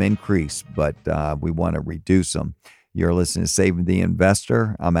don't want them increased, but we want to reduce them. You're listening to Saving the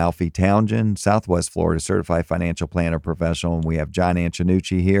Investor. I'm Alfie Townsend, Southwest Florida Certified Financial Planner Professional, and we have John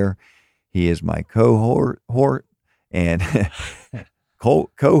Antonucci here. He is my cohort and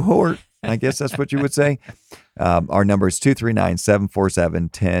cohort. I guess that's what you would say. Our number is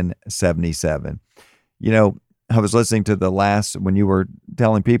 239-747-1077. You know, I was listening to the last, when you were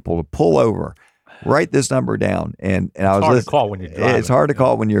telling people to pull over, write this number down. And I was hard to call when you're driving. It's hard to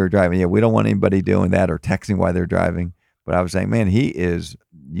call when you're driving. Yeah, we don't want anybody doing that or texting while they're driving. But I was saying, man,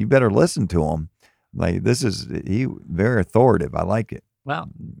 you better listen to him. Like, he very authoritative. I like it. Well,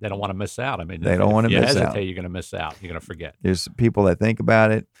 they don't want to miss out. I mean, they don't want to miss out. You're going to miss out. You're going to forget. There's people that think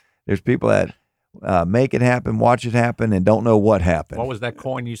about it. There's people that make it happen, watch it happen, and don't know what happened. What was that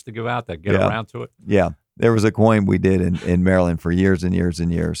coin you used to give out that get around to it? Yeah. There was a coin we did in Maryland for years and years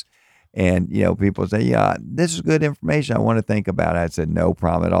and years. And, you know, people say, yeah, this is good information. I want to think about it. I said, no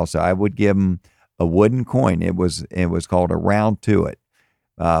problem at all. So I would give them a wooden coin. It was called a round to it.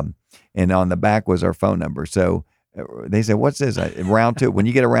 And on the back was our phone number. So they said, what's this? Round to it. When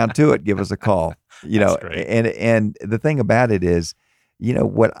you get around to it, give us a call. You know, and the thing about it is, you know,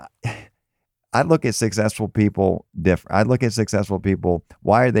 what I look at successful people different. I look at successful people.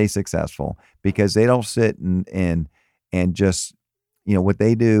 Why are they successful? Because they don't sit and just, you know, what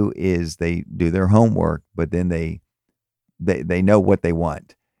they do is they do their homework, but then they know what they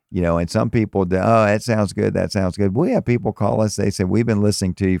want, you know, and some people do, oh, that sounds good. That sounds good. We have people call us. They say, we've been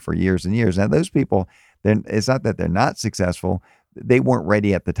listening to you for years and years. Now those people, then it's not that they're not successful. They weren't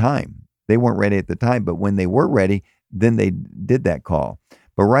ready at the time. But when they were ready, then they did that call.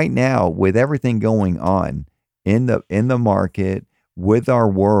 But right now, with everything going on in the market, with our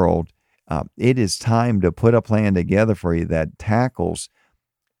world, it is time to put a plan together for you that tackles,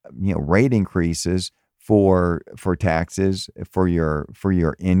 you know, rate increases for taxes, for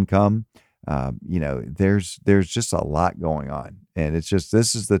your income. You know, there's just a lot going on, and it's just,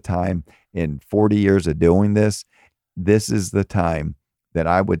 this is the time in 40 years of doing this. This is the time that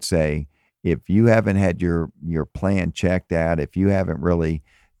I would say, if you haven't had your plan checked out, if you haven't really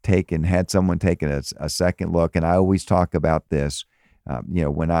had someone taking a second look, and I always talk about this, you know,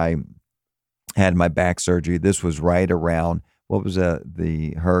 when I had my back surgery, this was right around, what was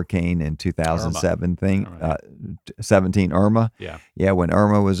the hurricane in 2007 thing, 17 Irma. Yeah. When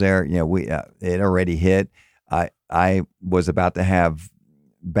Irma was there, you know, it already hit. I was about to have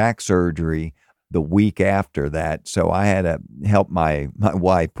back surgery the week after that. So I had to help my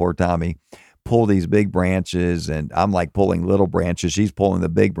wife, poor Tommy, pull these big branches, and I'm like pulling little branches. She's pulling the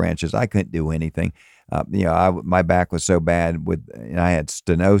big branches. I couldn't do anything. You know, my back was so bad and I had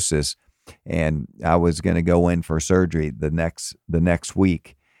stenosis, and I was going to go in for surgery the next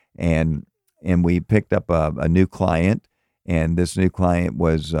week. And we picked up a new client, and this new client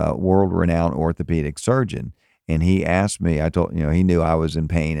was a world-renowned orthopedic surgeon. And he asked me, he knew I was in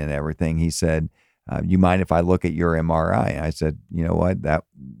pain and everything. He said, you mind if I look at your MRI? And I said, you know what,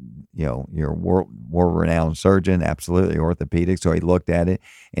 you're a world-renowned surgeon, absolutely orthopedic. So he looked at it,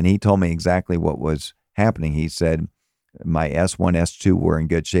 and he told me exactly what was happening. He said, my S1, S2 were in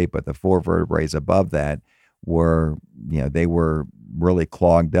good shape, but the 4 vertebrae above that were, they were really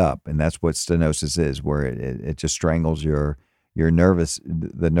clogged up. And that's what stenosis is, where it just strangles the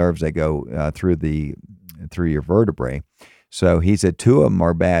nerves that go through your vertebrae. So he said 2 of them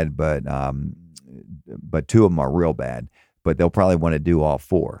are bad, but 2 of them are real bad, but they'll probably want to do all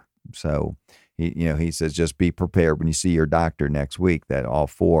 4. So he says, just be prepared when you see your doctor next week that all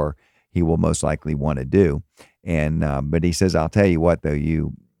 4 he will most likely want to do. And but he says, I'll tell you what, though,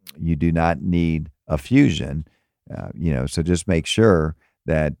 you do not need a fusion, so just make sure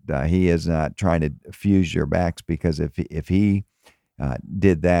that he is not trying to fuse your backs, because if he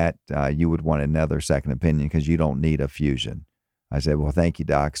did that, you would want another second opinion, because you don't need a fusion. I said, well, thank you,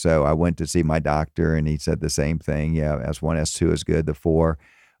 Doc. So I went to see my doctor, and he said the same thing. Yeah, S1, S2 is good. The 4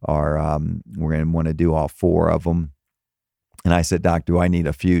 are, we're going to want to do all 4 of them. And I said, Doc, do I need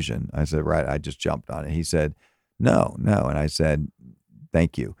a fusion? I said, right. I just jumped on it. He said, no. And I said,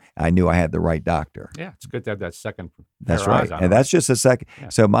 thank you. I knew I had the right doctor. Yeah, it's good to have that second. That's right. And that's just a second. Yeah.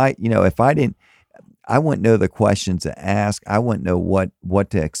 So if I didn't, I wouldn't know the questions to ask. I wouldn't know what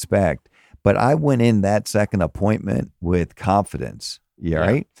to expect. But I went in that second appointment with confidence.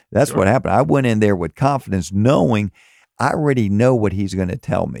 Right? That's what happened. I went in there with confidence, knowing I already know what he's going to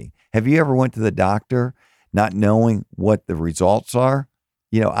tell me. Have you ever went to the doctor not knowing what the results are?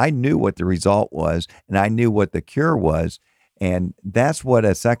 I knew what the result was, and I knew what the cure was. And that's what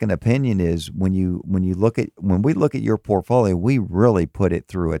a second opinion is. When we look at your portfolio, we really put it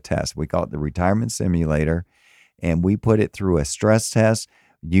through a test. We call it the retirement simulator, and we put it through a stress test.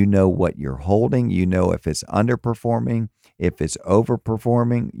 You know what you're holding. You know if it's underperforming, if it's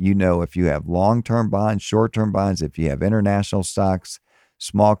overperforming. You know if you have long-term bonds, short-term bonds, if you have international stocks,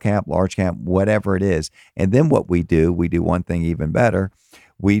 small cap, large cap, whatever it is. And then what we do one thing even better.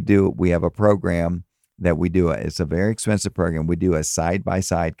 We have a program that we do. It's a very expensive program. We do a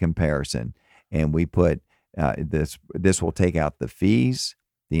side-by-side comparison, and we put this will take out the fees,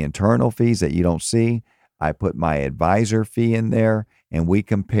 the internal fees that you don't see. I put my advisor fee in there, and we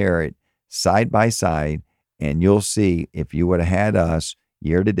compare it side by side, and you'll see if you would have had us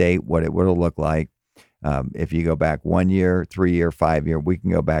year to date, what it would have looked like. If you go back 1 year, 3 year, 5 year, we can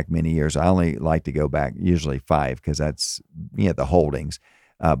go back many years. I only like to go back usually 5, because that's the holdings.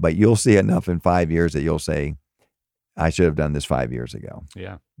 But you'll see enough in 5 years that you'll say, I should have done this 5 years ago.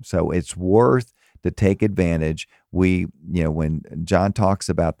 Yeah. So it's worth to take advantage. We, when John talks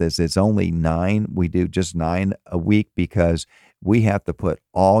about this, it's only 9. We do just 9 a week, because we have to put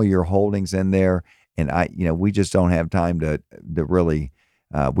all your holdings in there. And we just don't have time to really,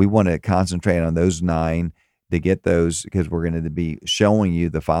 we want to concentrate on those 9 to get those, because we're going to be showing you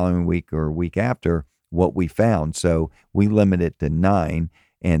the following week or week after what we found. So we limit it to 9.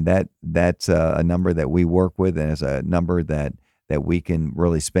 And that's a number that we work with, and it's a number that we can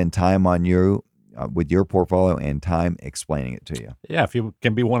really spend time on with your portfolio and time explaining it to you. Yeah, if you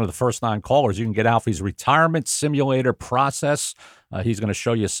can be one of the first 9 callers, you can get Alfie's retirement simulator process. He's going to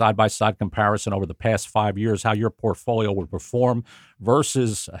show you a side-by-side comparison over the past 5 years, how your portfolio would perform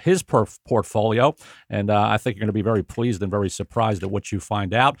versus his portfolio. And I think you're going to be very pleased and very surprised at what you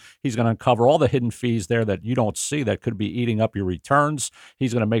find out. He's going to uncover all the hidden fees there that you don't see that could be eating up your returns.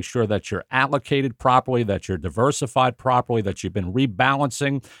 He's going to make sure that you're allocated properly, that you're diversified properly, that you've been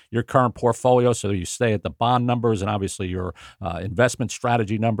rebalancing your current portfolio so you stay at the bond numbers and obviously your investment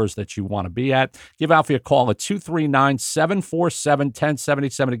strategy numbers that you want to be at. Give Alfie a call at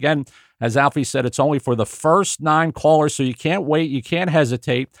 239-747-1077. Again, as Alfie said, it's only for the first 9 callers, so you can't wait. You can't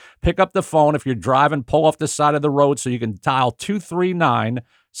hesitate. Pick up the phone. If you're driving, pull off the side of the road so you can dial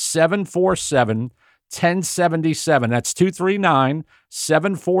 239-747-1077. That's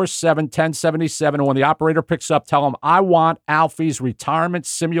 239-747-1077. And when the operator picks up, tell them, I want Alfie's retirement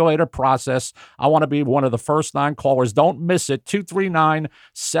simulator process. I want to be one of the first 9 callers. Don't miss it.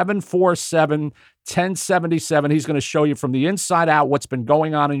 239-747-1077. He's going to show you from the inside out what's been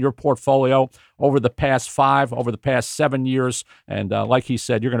going on in your portfolio over the past 7 years. And like he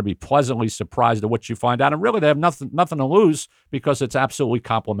said, you're going to be pleasantly surprised at what you find out. And really, they have nothing to lose, because it's absolutely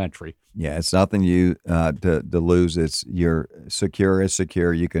complimentary. Yeah, it's nothing to lose. It's you're secure as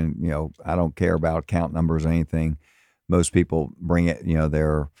secure. You can, I don't care about account numbers or anything. Most people bring it,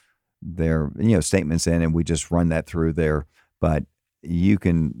 their statements in, and we just run that through there. But you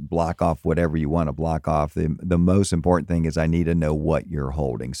can block off whatever you want to block off. The most important thing is I need to know what you're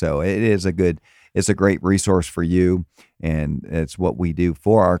holding. So it's a great resource for you, and it's what we do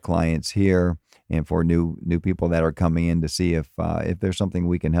for our clients here and for new people that are coming in to see if there's something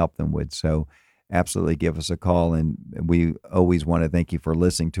we can help them with. So absolutely give us a call. And we always want to thank you for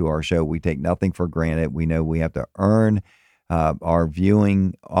listening to our show. We take nothing for granted. We know we have to earn our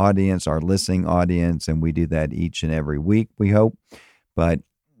viewing audience, our listening audience, and we do that each and every week, we hope. But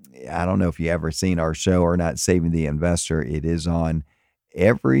I don't know if you ever seen our show or not, Saving the Investor. It is on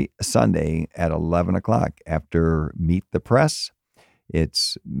every Sunday at 11 o'clock after Meet the Press.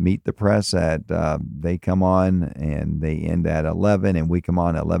 It's Meet the Press at, they come on and they end at 11, and we come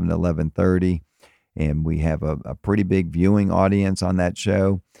on at 11 to 11:30. And we have a pretty big viewing audience on that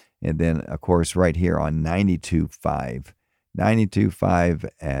show. And then, of course, right here on 92.5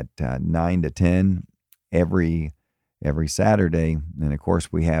 at 9 to 10 every Saturday. And, of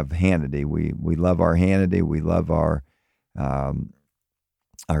course, we have Hannity. We love our Hannity. We love our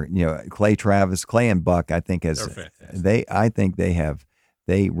Clay Travis, Clay and Buck. I think they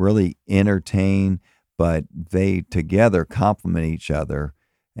really entertain, but they together complement each other.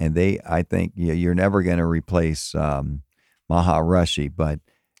 And I think you're never going to replace Maharishi, but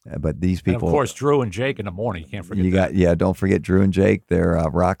these people, and of course, Drew and Jake in the morning. You can't forget that. Don't forget Drew and Jake. They're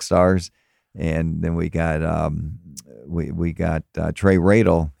rock stars. And then we got Trey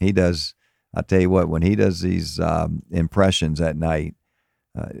Radel. He does. I'll tell you what, when he does these impressions at night,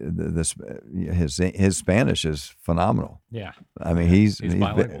 his Spanish is phenomenal. Yeah, I mean he's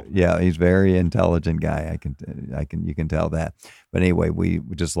bilingual. He's very intelligent guy. You can tell that. But anyway, we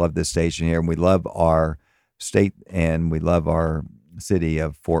just love this station here, and we love our state, and we love our city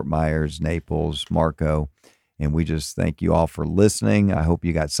of Fort Myers, Naples, Marco, and we just thank you all for listening. I hope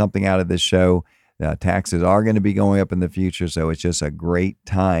you got something out of this show. Taxes are going to be going up in the future, so it's just a great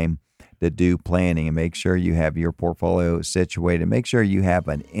time to do planning, and make sure you have your portfolio situated. Make sure you have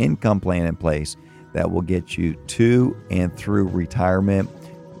an income plan in place that will get you to and through retirement.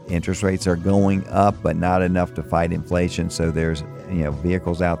 Interest rates are going up, but not enough to fight inflation. So there's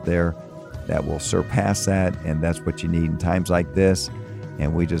vehicles out there that will surpass that, and that's what you need in times like this.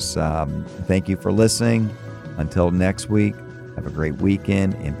 And we just thank you for listening. Until next week, have a great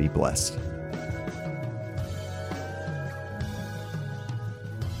weekend and be blessed.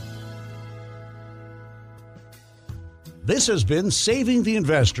 This has been Saving the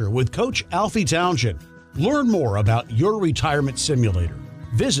Investor with Coach Alfie Townsend. Learn more about your retirement simulator.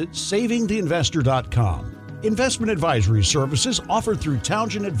 Visit savingtheinvestor.com. Investment advisory services offered through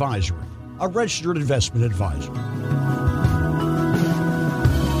Townsend Advisory, a registered investment advisor.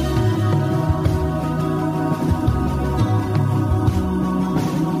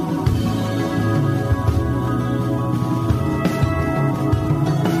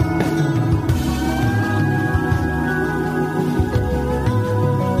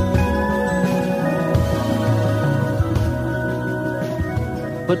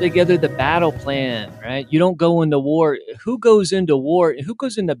 Put together the battle plan, right? You don't go into war. Who goes into war? Who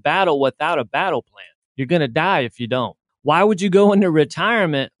goes into battle without a battle plan? You're going to die if you don't. Why would you go into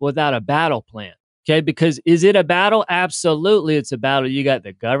retirement without a battle plan? Okay, because is it a battle? Absolutely, it's a battle. You got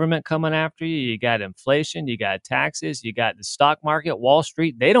the government coming after you. You got inflation. You got taxes. You got the stock market, Wall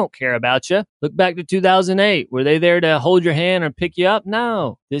Street. They don't care about you. Look back to 2008. Were they there to hold your hand or pick you up?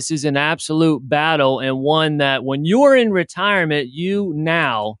 No. This is an absolute battle, and one that when you're in retirement,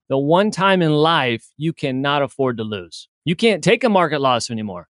 the one time in life, you cannot afford to lose. You can't take a market loss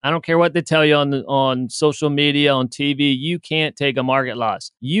anymore. I don't care what they tell you on social media, on TV. You can't take a market loss.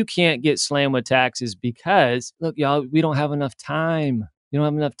 You can't get slammed with taxes because, look, y'all, we don't have enough time. You don't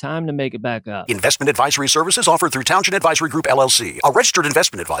have enough time to make it back up. Investment advisory services offered through Townsend Advisory Group, LLC, a registered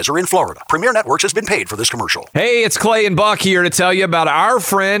investment advisor in Florida. Premier Networks has been paid for this commercial. Hey, it's Clay and Buck here to tell you about our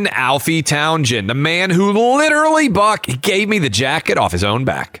friend Alfie Townsend, the man who literally, Buck, gave me the jacket off his own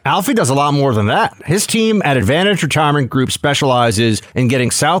back. Alfie does a lot more than that. His team at Advantage Retirement Group specializes in getting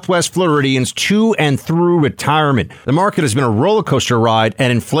Southwest Floridians to and through retirement. The market has been a roller coaster ride,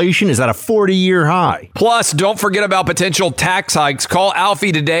 and inflation is at a 40-year high. Plus, don't forget about potential tax hikes. Call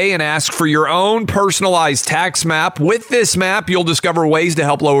Alfie today and ask for your own personalized tax map. With this map, you'll discover ways to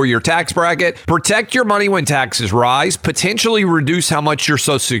help lower your tax bracket, protect your money when taxes rise, potentially reduce how much your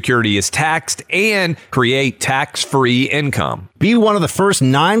Social Security is taxed, and create tax-free income. Be one of the first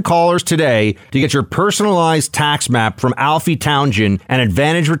 9 callers today to get your personalized tax map from Alfie Townsend and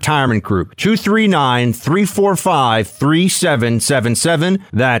Advantage Retirement Group. 239-345-3777.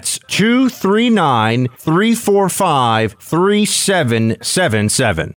 That's 239-345-3777.